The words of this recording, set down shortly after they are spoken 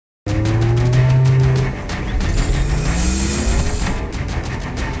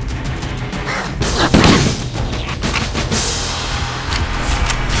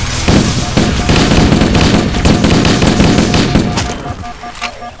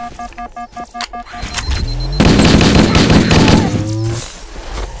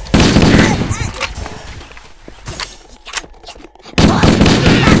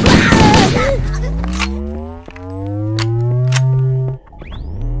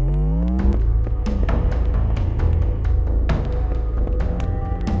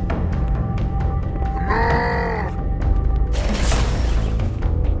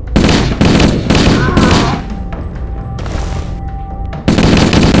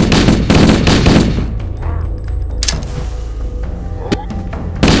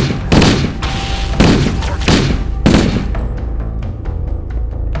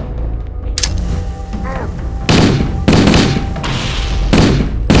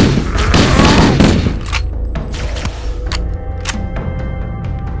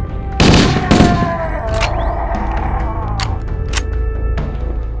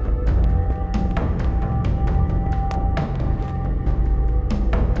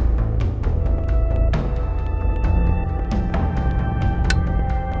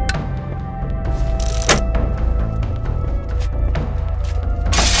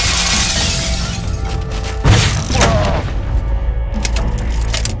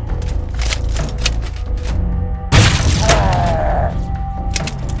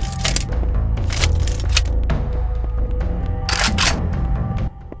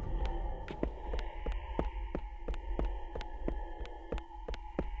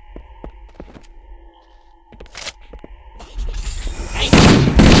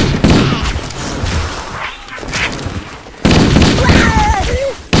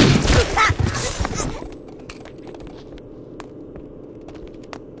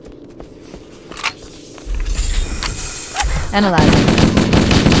Analyzing.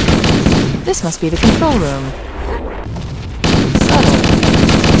 This must be the control room. Subtle.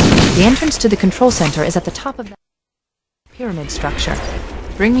 The entrance to the control center is at the top of the pyramid structure.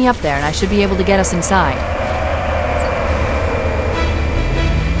 Bring me up there and I should be able to get us inside.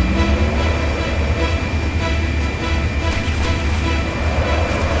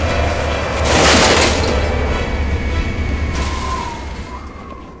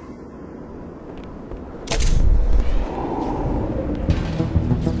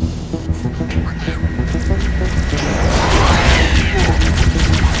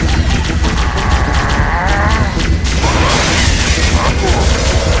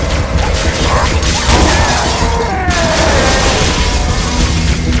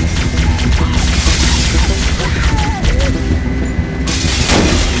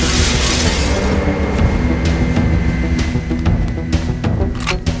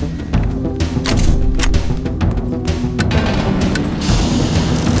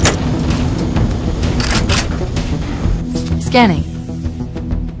 Scanning.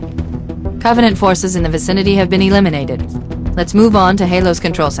 Covenant forces in the vicinity have been eliminated. Let's move on to Halo's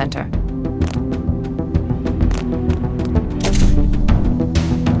control center.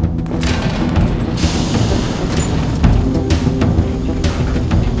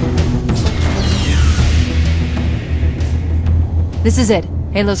 This is it.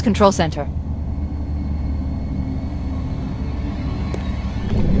 Halo's control center.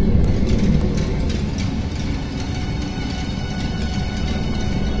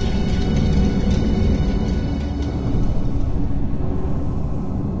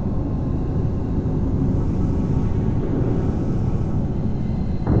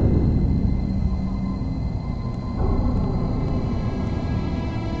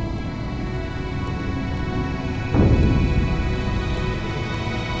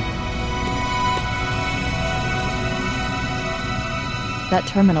 That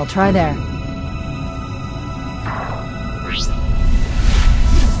terminal, try there.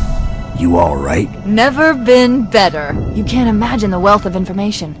 You all right? Never been better. You can't imagine the wealth of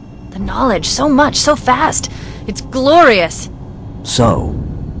information. The knowledge, so much, so fast. It's glorious. So,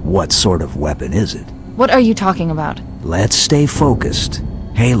 what sort of weapon is it? What are you talking about? Let's stay focused.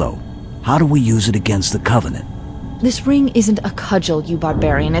 Halo, how do we use it against the Covenant? This ring isn't a cudgel, you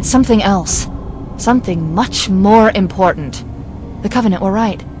barbarian. It's something else. Something much more important. The Covenant were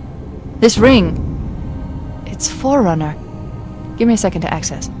right. This ring... it's Forerunner. Give me a second to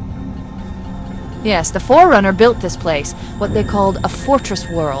access. Yes, the Forerunner built this place, what they called a fortress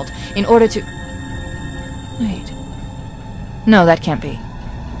world, in order to... Wait. No, that can't be.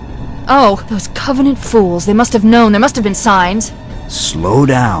 Oh, those Covenant fools. They must have known. There must have been signs. Slow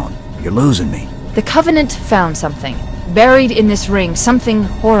down. You're losing me. The Covenant found something. Buried in this ring. Something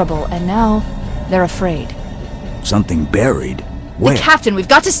horrible. And now, they're afraid. Something buried? Where? The captain. We've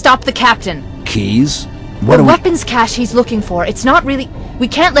got to stop the captain. Keys? What The weapons cache he's looking for. It's not really... We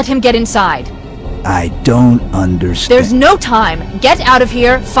can't let him get inside. I don't understand. There's no time. Get out of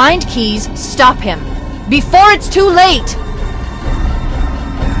here, find keys, stop him. Before it's too late!